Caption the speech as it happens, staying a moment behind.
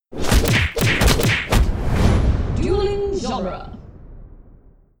genre.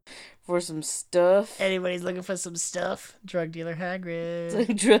 For some stuff. Anybody's looking for some stuff? Drug dealer Hagrid. It's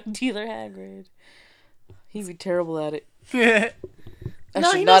like drug dealer Hagrid. He'd be terrible at it. I No,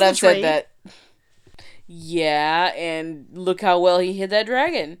 should he not knows have the said trade. that. Yeah, and look how well he hid that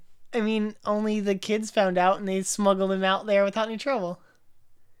dragon. I mean, only the kids found out and they smuggled him out there without any trouble.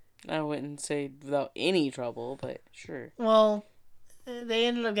 I wouldn't say without any trouble, but sure. Well, they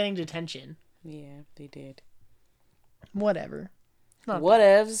ended up getting detention. Yeah, they did. Whatever. Not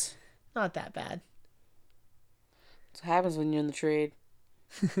Whatevs. Not that bad. That's what happens when you're in the trade.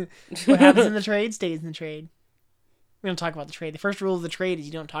 What happens in the trade stays in the trade. We don't talk about the trade. The first rule of the trade is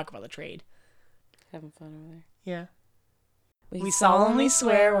you don't talk about the trade. Having fun over there. Yeah. We solemnly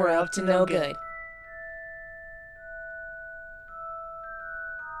swear we're up to no good.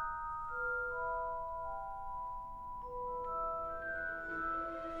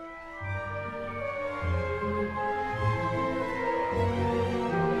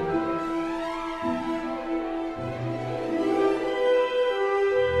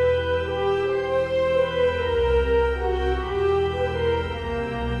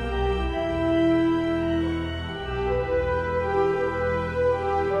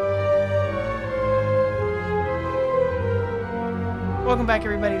 Welcome back,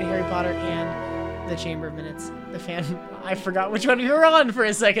 everybody, to Harry Potter and the Chamber of Minutes. The fan... I forgot which one we were on for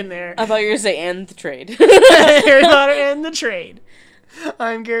a second there. I thought you were going to say and the trade. Harry Potter and the Trade.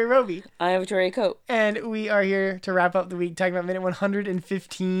 I'm Gary Roby. I have Victoria Cope. And we are here to wrap up the week talking about minute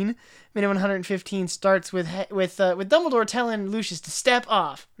 115. Minute 115 starts with Dumbledore telling Lucius to step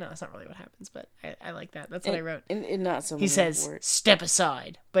off. No, that's not really what happens, but I like that. That's what I wrote. And not so He many says, words. step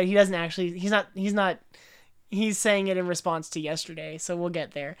aside. But he doesn't actually... He's saying it in response to yesterday, so we'll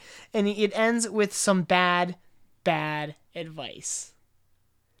get there. And it ends with some bad advice.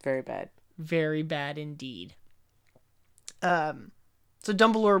 Very bad. Very bad indeed. So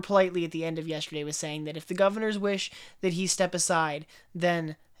Dumbledore politely at the end of yesterday was saying that if the governors wish that he step aside,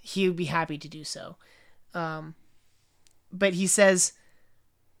 then he would be happy to do so. But he says,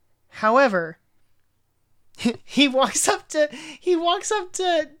 however, he walks up to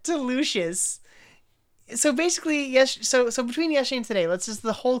Lucius. So basically, yes. So between yesterday and today,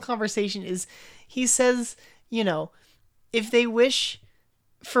 the whole conversation is, he says, if they wish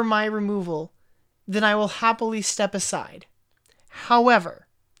for my removal, then I will happily step aside. However,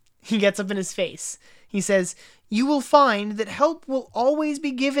 he gets up in his face. He says, you will find that help will always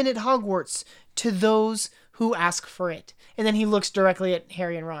be given at Hogwarts to those who ask for it. And then he looks directly at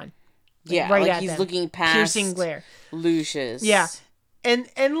Harry and Ron. Yeah, right like at he's them. looking past Piercing glare. Lucius. Yeah. And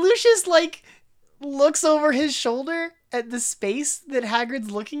Lucius, looks over his shoulder at the space that Hagrid's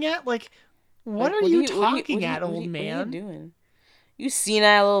looking at. What are you talking at, old man? What are you doing? You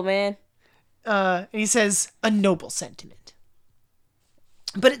senile old man. And he says, a noble sentiment.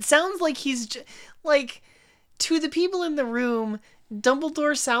 But it sounds like he's to the people in the room,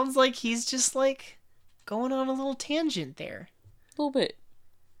 Dumbledore sounds like he's just going on a little tangent there. A little bit.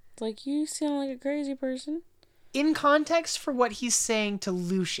 It's you sound like a crazy person. In context for what he's saying to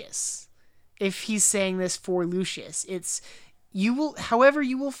Lucius, if he's saying this for Lucius, it's, you will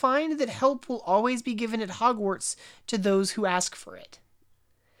find that help will always be given at Hogwarts to those who ask for it.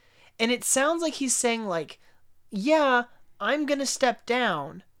 And it sounds like he's saying yeah, I'm going to step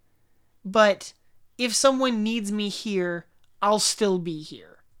down, but if someone needs me here, I'll still be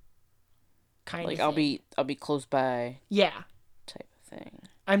here. Kind of I'll thing. be close by. Yeah. Type of thing.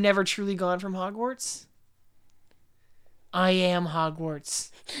 I'm never truly gone from Hogwarts. I am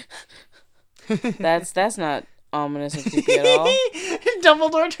Hogwarts. That's not ominous and creepy at all.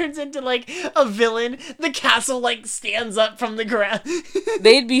 Dumbledore turns into a villain. The castle stands up from the ground.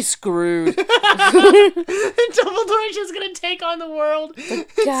 They'd be screwed. Dumbledore's just gonna take on the world.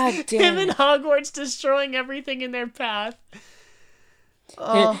 God damn. Him and Hogwarts destroying everything in their path.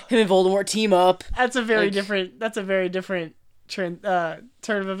 Him and Voldemort team up. That's a very different. That's a very different turn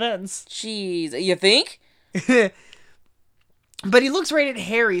of events. Jeez, you think? But he looks right at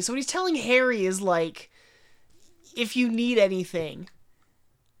Harry. So what he's telling Harry is if you need anything,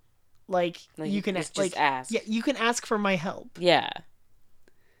 you can just ask. Yeah, you can ask for my help. Yeah.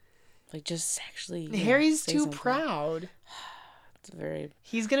 Just actually. Harry's say too something. proud.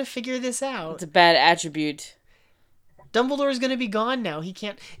 He's gonna figure this out. It's a bad attribute. Dumbledore's gonna be gone now. He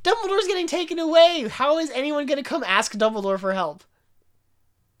can't. Dumbledore's getting taken away. How is anyone gonna come ask Dumbledore for help?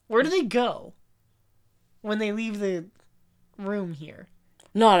 Where do they go when they leave the room here?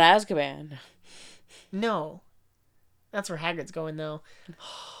 Not Azkaban. No. That's where Hagrid's going, though.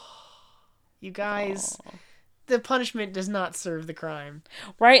 You guys, the punishment does not serve the crime.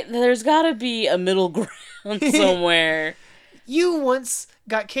 Right? There's gotta be a middle ground somewhere. You once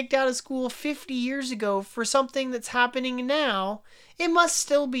got kicked out of school 50 years ago for something that's happening now. It must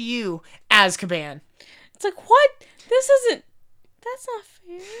still be you, Azkaban. It's like, what? This isn't... That's not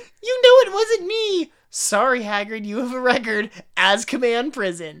fair. You know it wasn't me. Sorry, Hagrid, you have a record. Azkaban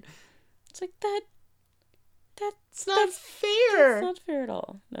prison. It's like, that... It's not fair. It's not fair at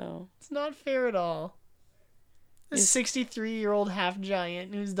all. No. It's not fair at all. This 63-year-old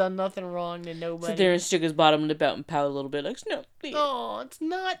half-giant who's done nothing wrong to nobody. Sit there and stick his bottom lip out and pout a little bit. Like, no, please. Oh, it's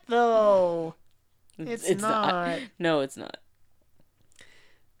not, though. It's not. No, it's not.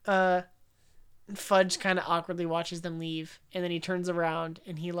 Fudge kind of awkwardly watches them leave, and then he turns around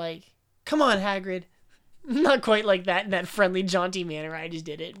and he like, come on, Hagrid. Not quite like that in that friendly, jaunty manner I just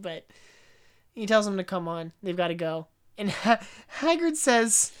did it, but he tells them to come on. They've got to go. And Hagrid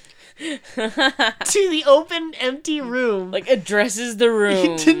says to the open, empty room. Like, addresses the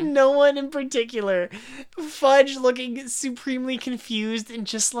room. To no one in particular. Fudge looking supremely confused and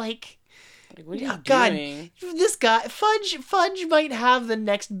just like, what are you God, doing? this guy, Fudge might have the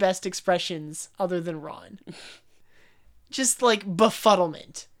next best expressions other than Ron. Just like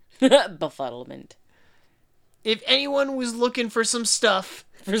befuddlement. Befuddlement. If anyone was looking for some stuff,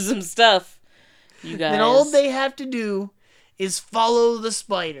 For some stuff, you guys. then all they have to do is follow the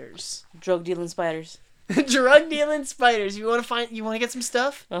spiders. Drug dealing spiders. Drug dealing spiders. You want to get some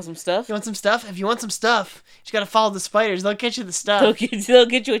stuff? Want some stuff? You want some stuff? If you want some stuff, you just gotta follow the spiders. They'll get you the stuff. They'll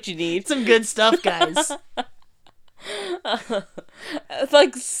get you what you need. Some good stuff, guys. It's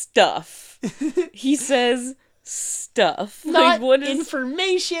like stuff. He says stuff. Not like, what is...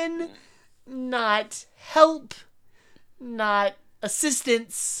 information, not help, not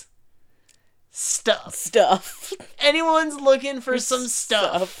assistance. Stuff. Anyone's looking for some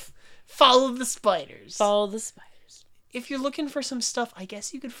stuff. Follow the spiders. Follow the spiders. If you're looking for some stuff, I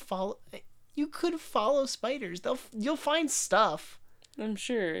guess you could follow. You could follow spiders. You'll find stuff. I'm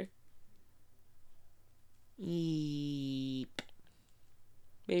sure. Yeep.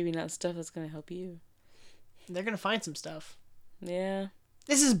 Maybe not stuff that's gonna help you. They're gonna find some stuff. Yeah.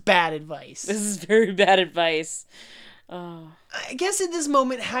 This is bad advice. This is very bad advice. Oh. I guess at this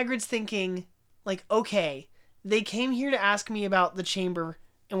moment, Hagrid's thinking, like, okay, they came here to ask me about the chamber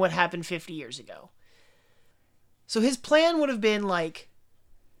and what happened 50 years ago. So his plan would have been, like,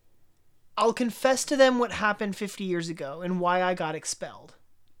 I'll confess to them what happened 50 years ago and why I got expelled.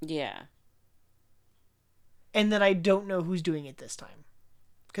 Yeah. And that I don't know who's doing it this time.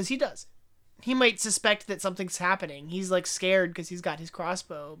 Because he does. He might suspect that something's happening. He's, like, scared because he's got his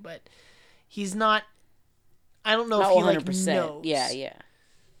crossbow, but he's not... I don't know not if he 100%. Like knows Yeah.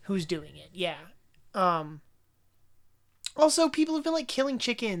 who's doing it. Yeah. Also, people have been like killing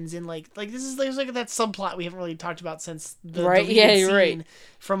chickens and like this is there's like that subplot we haven't really talked about since the right. deleted Yeah, you're scene right.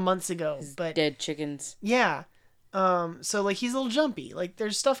 from months ago. But dead chickens. Yeah. So like he's a little jumpy. Like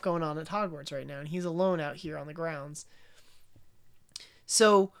there's stuff going on at Hogwarts right now, and he's alone out here on the grounds.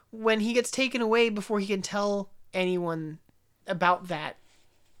 So when he gets taken away before he can tell anyone about that,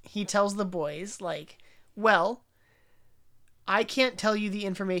 he tells the boys like, well, I can't tell you the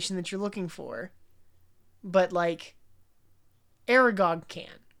information that you're looking for, but, like, Aragog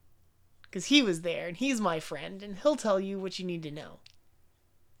can. Because he was there, and he's my friend, and he'll tell you what you need to know.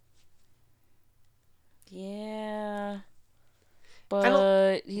 Yeah.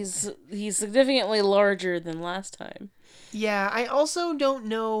 But he's significantly larger than last time. Yeah, I also don't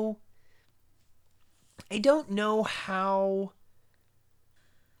know... I don't know how...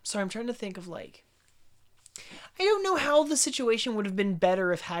 Sorry, I'm trying to think of, like... I don't know how the situation would have been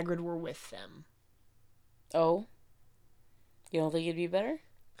better if Hagrid were with them. Oh? You don't think it'd be better?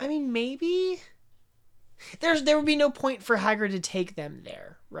 I mean, maybe... There would be no point for Hagrid to take them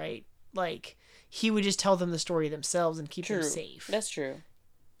there, right? Like, he would just tell them the story themselves and keep them safe. That's true.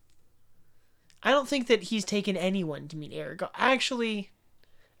 I don't think that he's taken anyone to meet Aragog. Actually,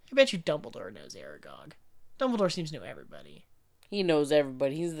 I bet you Dumbledore knows Aragog. Dumbledore seems to know everybody. He knows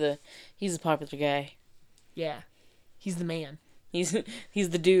everybody. He's a popular guy. Yeah. He's the man. He's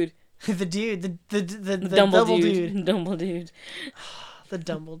the dude. The dude. The Dumble dude. Dumble dude. The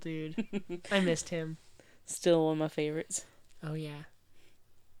Dumble dude. I missed him. Still one of my favorites. Oh, yeah.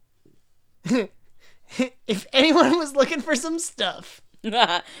 If anyone was looking for some stuff.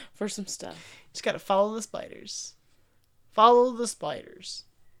 For some stuff. Just gotta follow the spiders. Follow the spiders.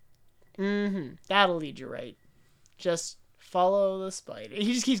 That'll lead you right. Just follow the spider.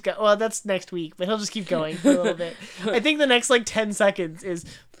 He just keeps going. Well, that's next week, but he'll just keep going for a little bit. I think the next, 10 seconds is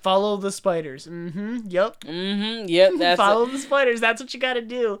follow the spiders. Yep. Yep, that's follow the spiders. That's what you gotta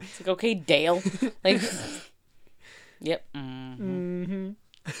do. It's like, okay, Dale. Like, yep. I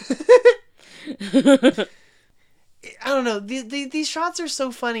don't know. know. These shots are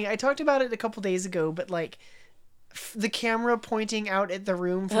so funny. I talked about it a couple days ago, but like the camera pointing out at the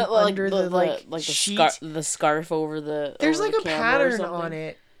room from under the sheet, the scarf over the. There's over like the a pattern on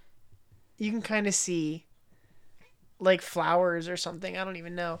it. You can kind of see like flowers or something. I don't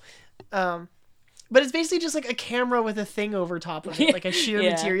even know. But it's basically just like a camera with a thing over top of it, like a sheer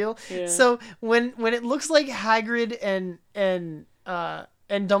material. Yeah. So when it looks like Hagrid and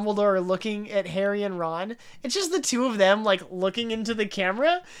Dumbledore are looking at Harry and Ron, it's just the two of them like looking into the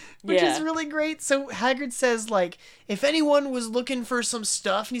camera, which is really great. So Hagrid says like, if anyone was looking for some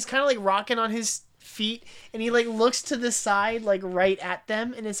stuff, and he's kind of like rocking on his feet, and he like looks to the side like right at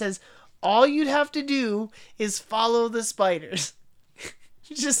them, and it says, all you'd have to do is follow the spiders.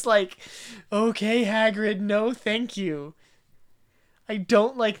 Just like, okay, Hagrid, no thank you. I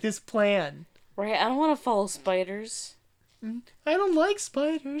don't like this plan. Right, I don't want to follow spiders. I don't like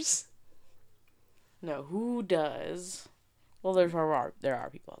spiders. No, who does? Well, there are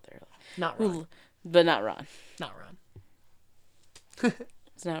people out there. Not Ron. But not Ron. Not Ron.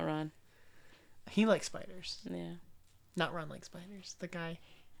 It's not Ron. He likes spiders. Yeah. Not Ron likes spiders. The guy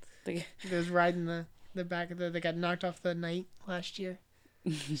that was riding the back of that got knocked off the knight last year.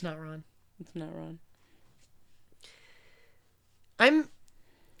 It's not Ron. It's not Ron. I'm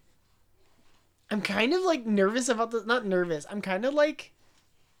kind of like nervous about the. Not nervous. I'm kind of like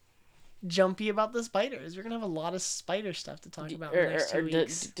jumpy about the spiders. We're gonna have a lot of spider stuff to talk about in the next 2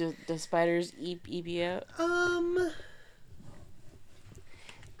 weeks. Do spiders eep you out? I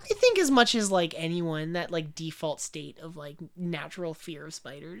think as much as like anyone, that like default state of like natural fear of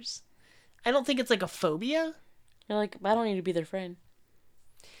spiders. I don't think it's like a phobia. You're like, I don't need to be their friend.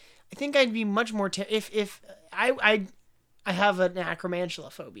 I think I'd be much more if I have an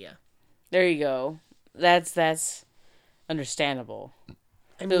acromantula phobia. There you go. That's understandable. I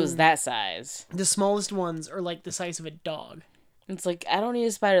mean, if it was that size. The smallest ones are like the size of a dog. It's like, I don't need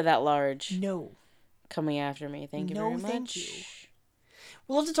a spider that large. No. Coming after me. Thank you very much. Thank you.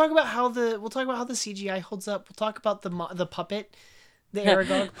 We'll have to talk about how the CGI holds up. We'll talk about the puppet. The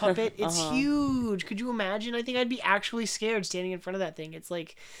Aragog puppet. It's huge. Could you imagine? I think I'd be actually scared standing in front of that thing. It's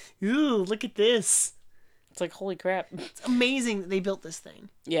like, ooh, look at this. It's like, holy crap. It's amazing that they built this thing.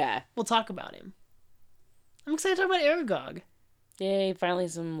 Yeah. We'll talk about him. I'm excited to talk about Aragog. Yay, finally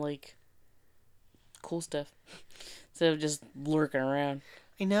some, like, cool stuff. Instead of just lurking around.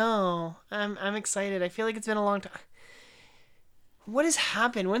 I know. I'm excited. I feel like it's been a long time. What has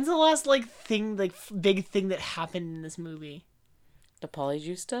happened? When's the last, like, big thing that happened in this movie? The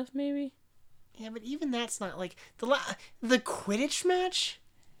Polyjuice stuff, maybe? Yeah, but even that's not, like... The Quidditch match?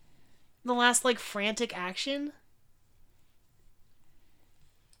 The last, like, frantic action?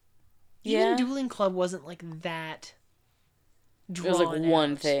 Yeah. Even Dueling Club wasn't, like, that drawn It was, like,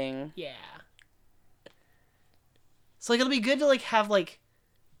 one out. thing. Yeah. So, like, it'll be good to, like, have, like,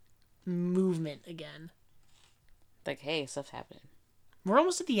 movement again. Like, hey, stuff's happening. We're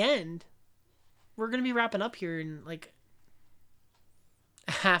almost at the end. We're going to be wrapping up here in, like...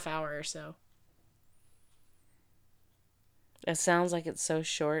 a half hour or so. It sounds like it's so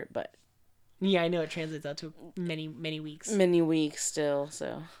short, but... Yeah, I know it translates out to many, many weeks. Many weeks still,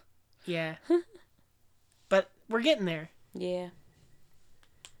 so... Yeah. But we're getting there. Yeah.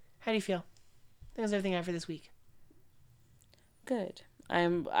 How do you feel? I think that's everything I have for this week. Good.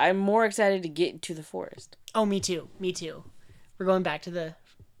 I'm more excited to get to the forest. Oh, me too. Me too. We're going back to the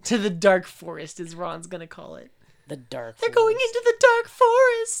dark forest, as Ron's gonna call it. The dark They're going into the dark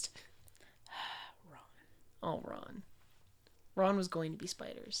forest! Ron. Oh, Ron. Ron was going to be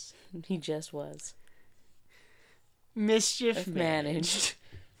spiders. He just was. Mischief managed.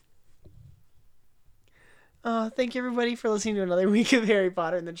 Thank you, everybody, for listening to another week of Harry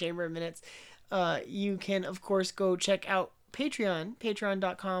Potter and the Chamber of Minutes. You can, of course, go check out Patreon,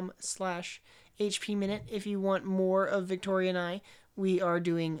 patreon.com/HPMinute. If you want more of Victoria and I, we are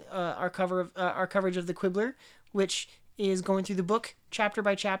doing our coverage of the Quibbler, which is going through the book chapter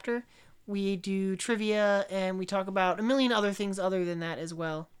by chapter. We do trivia, and we talk about a million other things other than that as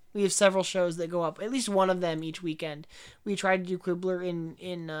well. We have several shows that go up, at least one of them each weekend. We try to do Quibbler in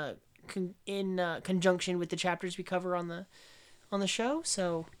conjunction with the chapters we cover on the show.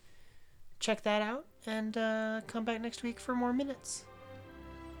 So check that out, and come back next week for more minutes.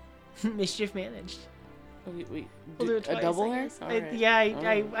 Mischief managed. We'll do it twice, a double I here? guess.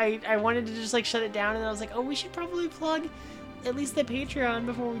 Right. I wanted to just like shut it down, and then I was like, oh, we should probably plug at least the Patreon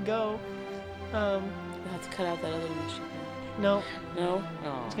before we go. You'll have to cut out that other mischief managed. No. No?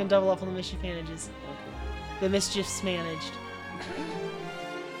 Oh. It's gonna double up on the mischief manages. Okay. The mischiefs managed.